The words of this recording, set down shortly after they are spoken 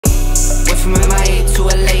from MIA to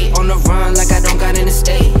LA, on the run like I don't got in the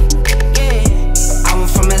state. Yeah, I went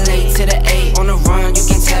from LA to the A, on the run, you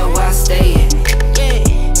can tell where I stay. Yeah,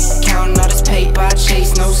 counting all this paper, I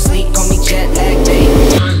chase, no sleep, call me jet lag day.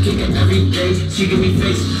 Kicking every day, she give me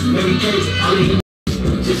face, every case, all these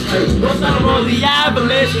just hurt. What's not wrong with the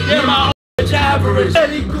avalanche? They're my average.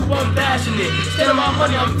 Any group, I'm passionate. Instead of my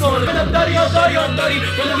money, I'm throwing it. I'm 30 on 30 on 30.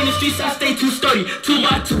 When I'm in the streets, I stay too sturdy.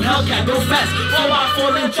 2x2 Hellcat, go fast.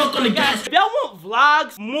 4x4, let choke on the gas. If y'all want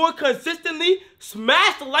vlogs more consistently,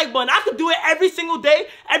 smash the like button. I could do it every single day,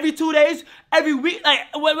 every 2 days, every week, like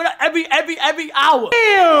every hour.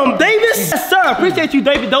 Damn, Davis. Yes, sir. Appreciate you,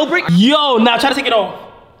 David Dobrik. Yo, now try to take it off.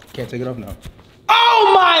 Can't take it off now.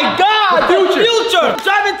 Oh my God, future.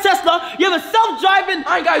 Driving Tesla. You have a self-driving.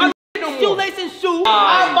 I ain't got you. Shoelace and shoes.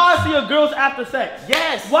 I buy to your girls after sex.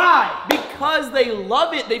 Yes. Why? Because they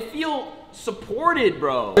love it. They feel supported,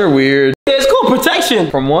 bro. They're weird. It's cool. Protection.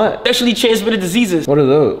 From what? Sexually transmitted diseases. What are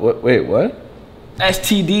those? What? Wait, what?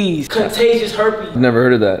 STDs. Contagious herpes. I've never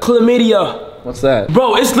heard of that. Chlamydia. What's that?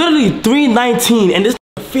 Bro, it's literally 3/19 and this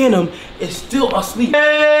Phantom is still asleep.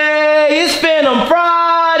 Hey, it's Phantom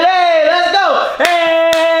Friday. Let's go.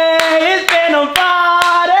 Hey, it's Phantom Friday.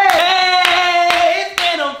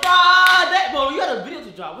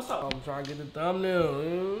 What's up? I'm trying to get the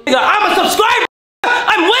thumbnail. Nigga, I'm a subscriber.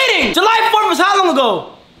 I'm waiting. July 4th was how long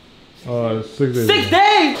ago? 6 days. 6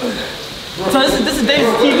 days. So this is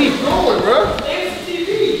Davis' TV. What you doing, bro? Davis'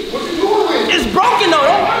 TV. What you doing with it? It's broken though.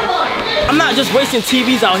 I'm not just wasting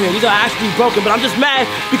TVs out here. These are actually broken, but I'm just mad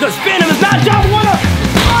because Phantom is not John Warner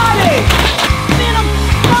Friday. Phantom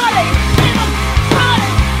Friday. Phantom Friday.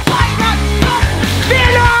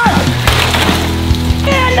 Phantom.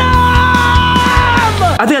 Phantom.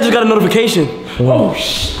 I think I just got a notification. Wow. Oh,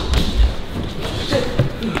 shit.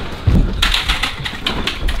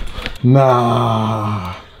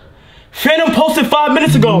 Nah. Phantom posted 5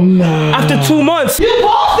 minutes ago. Nah. After 2 months. You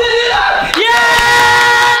posted it up! Yeah!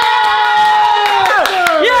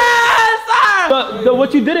 Yes, sir! But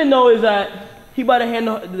what you didn't know is that he about to hand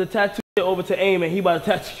the tattoo over to Aim and he about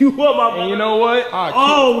to tattoo you up, my brother. And you know what?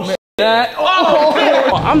 Oh, shit.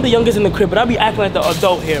 I'm the youngest in the crib, but I be acting like the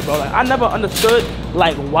adult here, bro. Like I never understood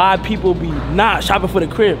like why people be not shopping for the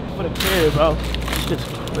crib. Bro. It's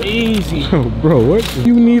crazy. Yo, bro, what?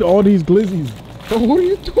 You need all these glizzies. Bro, what are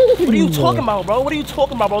you doing? What are you talking about, bro? What are you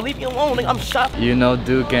talking about, bro? Leave me alone. Like, I'm shopping. You know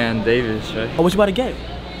Duke and Davis, right? Oh, what you about to get?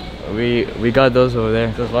 We got those over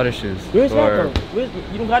there. Those water shoes. Where's that though?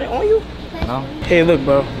 You don't got it on you? No. Hey, look,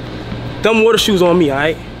 bro. Them water shoes on me, all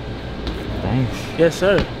right? Thanks. Yes,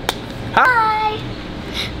 sir. Hi.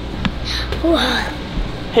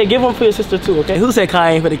 Hey, give one for your sister too, okay? Who said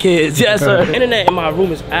Kai ain't for the kids? Yes, sir. Internet in my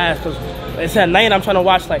room is ass because it's at night and I'm trying to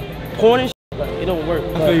watch like porn and shit. Like, it don't work.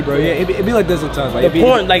 I feel you, bro. Yeah, it be like this sometimes. Like, the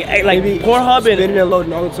porn, like Pornhub and spinning and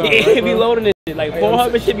loading all the time. Yeah, it be loading this shit. Like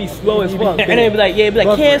Pornhub and shit be slow as fuck. And then it be like,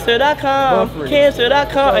 cancer.com,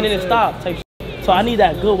 cancer.com, and then it stops type shit. So I need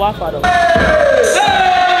that good Wi-Fi though.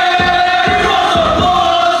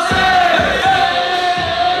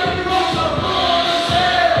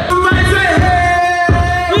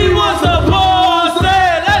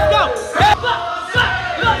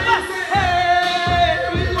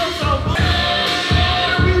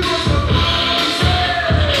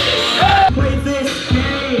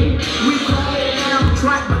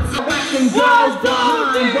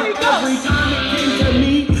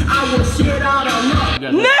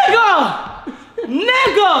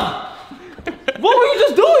 Nigga! What were you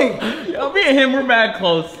just doing? Yo, me and him, we're mad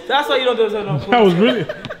close. That's why you don't do this no That was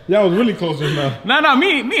really close just now. No,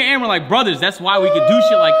 me and Aaron were like brothers. That's why we could do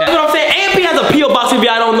shit like that. You know what I'm saying? AMP has a P.O. box if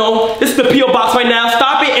y'all don't know. This is the P.O. box right now.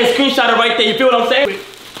 Stop it and screenshot it right there. You feel what I'm saying?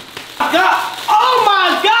 Oh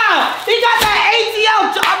my God! He got that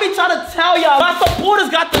ATL. I be trying to tell y'all. My supporters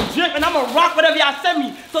got the drip and I'ma rock whatever y'all send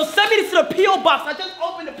me. So send me this to the P.O. box. I just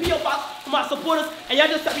opened the P.O. box for my supporters and y'all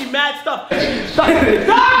just sent me mad stuff. Stop.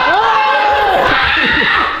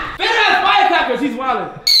 Finish has firecrackers. He's wildin'.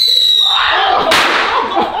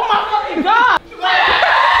 Oh my fucking God!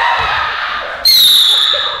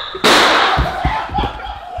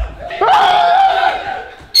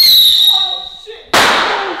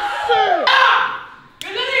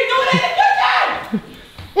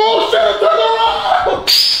 Oh shit, turn around!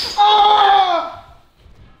 Oh!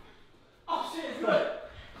 Oh shit, it's good.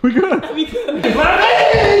 We good? We good.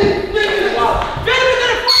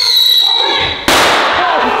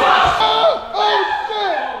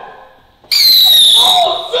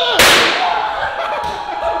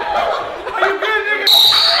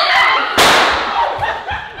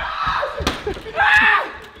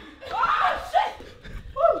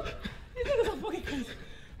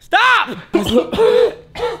 Stop!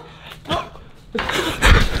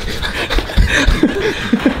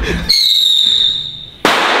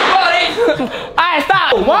 Alright,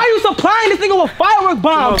 stop! Why are you supplying this nigga with firework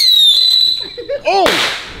bombs? Oh!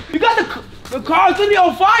 You got the car's literally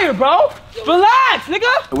on fire, bro! Relax,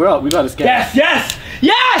 nigga! We're up, we got to escape. Yes, yes!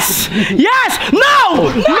 Yes! Yes!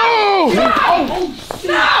 No! No!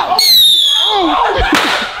 No!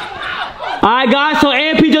 Alright, guys, so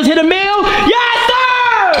AMP just hit a meal. Yes, sir!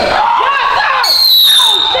 Yes, sir!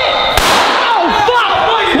 Oh, shit! Oh, fuck!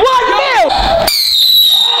 What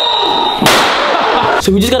meal? So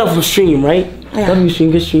we just got off of a stream, right? Yeah. Love you, stream,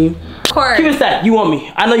 good stream. Of course. Keep it that. You want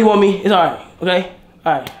me. I know you want me. It's alright, okay?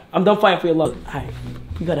 Alright. I'm done fighting for your love. Alright.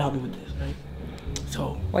 You gotta help me with this, right?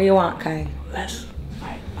 So. What you want, Kai? Alright.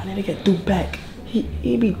 I need to get Duke back. He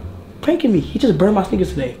be pranking me. He just burned my sneakers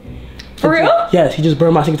today. For real? Yes, he just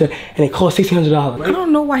burned my sneakers today, and it cost $1,600. I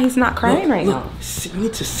don't know why he's not crying right now. You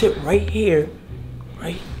need to sit right here,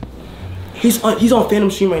 right? He's on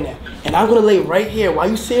Phantom Stream right now, and I'm gonna lay right here while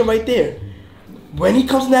you sitting right there. When he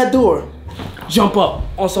comes in that door, jump up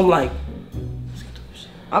on some like.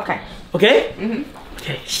 Okay. Okay?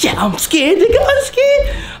 Okay. Shit, I'm scared, nigga. I'm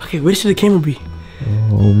scared. Okay, where should the camera be?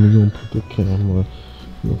 Oh, we gonna put the camera.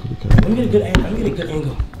 Let me get a good angle. Let me get a good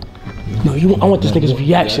angle. No, I want this nigga's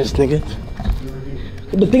reactions, nigga.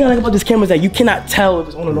 The thing I like about this camera is that you cannot tell if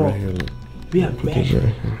it's on or off. We have magic.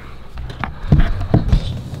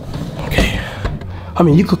 Okay. I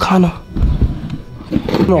mean, you could kind of,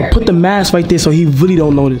 put the mask right there so he really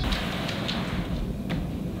don't notice.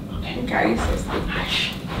 Okay,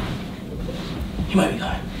 He might be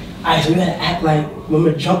gone. Alright, so we gotta act like we're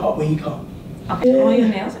gonna jump up when he comes. Okay. Oh, your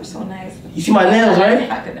nails are so nice. You see my nails, I like right? the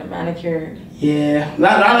fact that they're manicured. Yeah.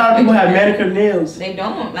 Not a lot of people have manicured nails. They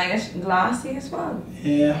don't. Like, it's glossy as well.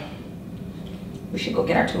 Yeah. We should go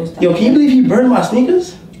get our toes done. Yo, can you believe he burned my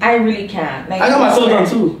sneakers? I really can't. Like, I got my toes done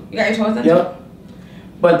too. You got your toes done? Yep.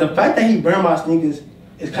 But the fact that he burned my sneakers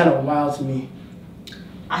is kind of wild to me.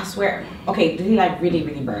 I swear. Okay, did he like really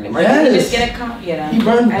burn him? Or Yes. did he just get a copy of them? He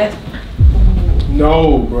burned.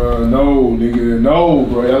 No, bro, no, nigga, no,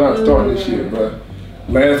 bro. Y'all not starting this shit, bro.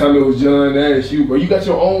 Last time it was John, that is you, bro. You got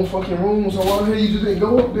your own fucking room, so why the hell you just didn't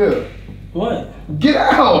go up there? What? Get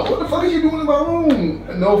out! What the fuck are you doing in my room?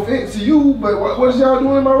 No offense to you, but what is y'all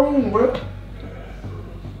doing in my room, bro?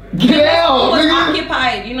 Get out, He was nigga!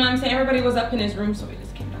 occupied. You know what I'm saying? Everybody was up in his room, so we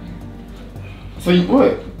just came down here. So you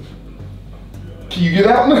what? Can you get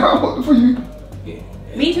out now? What the fuck you?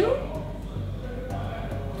 Me too?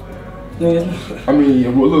 I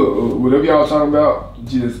mean, well, look, whatever y'all talking about,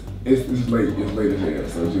 just it's late as hell.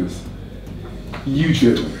 So just you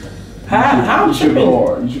tripping. How I'm tripping?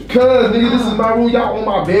 Hard. Cause nigga, this is my room. Y'all on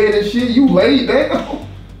my bed and shit. You laid down.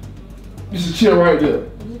 Just a chill right there.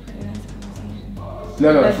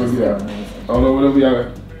 Y'all gotta figure it out. I don't know, whatever y'all.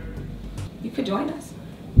 You could join us.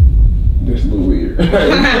 That's a little weird.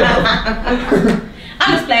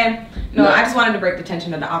 I'm just playing. No, I just wanted to break the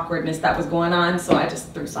tension of the awkwardness that was going on, so I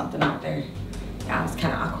just threw something out there. Yeah, it was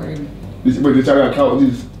kind of awkward. But did y'all got caught?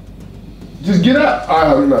 Just get out.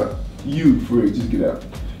 I'm not. You, for real, just get out.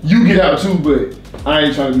 You get out too, but I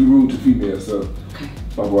ain't trying to be rude to females, so. Okay.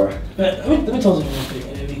 My boy. Let me tell you real quick,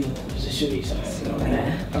 and then we can just shoot each other.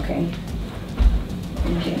 Okay.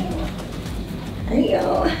 Okay. There you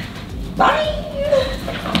go. Bye.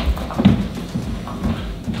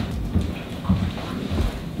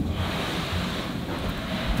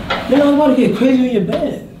 Man, I'm about to get crazy in your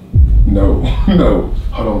bed. No.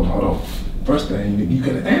 Hold on. First thing, nigga, you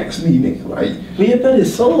gotta ask me, nigga, like. But your bed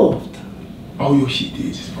is soft. Oh, your shit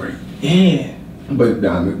did just break. Yeah. But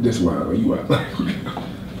nah, that's why you out. Like,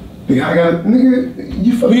 nigga, I got, nigga,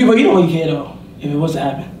 you fucking. But you don't really care though, if it was to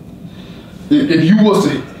happen. If you was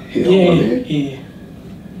to hit my bed, yeah.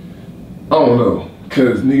 I don't know,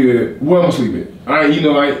 cause nigga, where I'm sleeping? I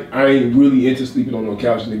ain't really into sleeping on no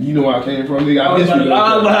couch, nigga. You know where I came from, nigga. I was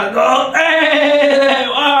like, oh, hey,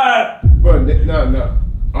 what? Bro, nah.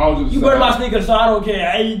 You burned my sneakers, so I don't care.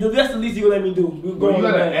 Hey, that's the least you let me do. Bro, you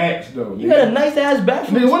gotta ask though. You got a nice ass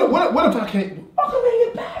bathroom. Nigga, what if I can't? I'll come in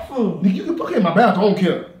your bathroom. Nigga, you can fuck in my bathroom. I don't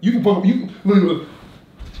care. You can fuck. You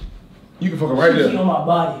can fuck right there. On my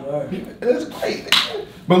body, right? That's great.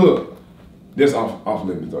 But look, that's off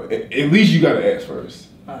limits though. At least you gotta ask first.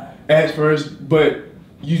 Right. Ask first, but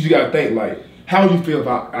you just gotta think like, how would you feel if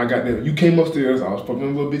I got there? You came upstairs, I was fucking a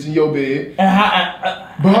little bitch in your bed.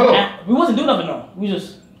 But hold on. We wasn't doing nothing though. We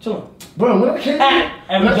just chilling. Bro, when I came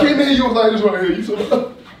in, you was like this right here. You saw.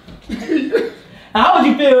 How would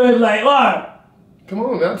you feel if like, what? Come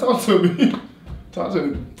on now, talk to me. Talk to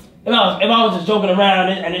me. If I was just joking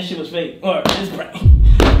around and this shit was fake, or this prank.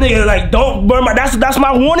 Nigga, like, don't burn my, that's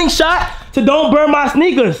my warning shot to don't burn my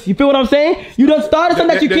sneakers. You feel what I'm saying? You done started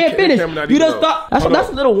something that you can't finish. You done start, that's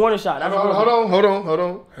a little warning shot. Hold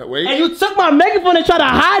on. Wait. And you took my megaphone and tried to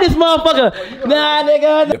hide this motherfucker. Nah,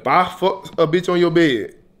 nigga. If I fuck a bitch on your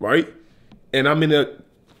bed, right? And I'm in there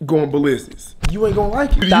going ballistics, you ain't gonna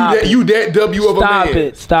like it. You that W of a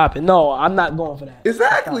man. Stop it. No, I'm not going for that.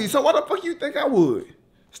 Exactly. So why the fuck you think I would?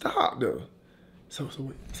 Stop though. So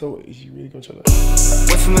is you really gonna try to?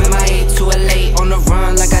 Went from MIA to LA on the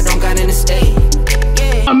run like I don't got in the state.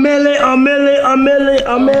 Yeah. I'm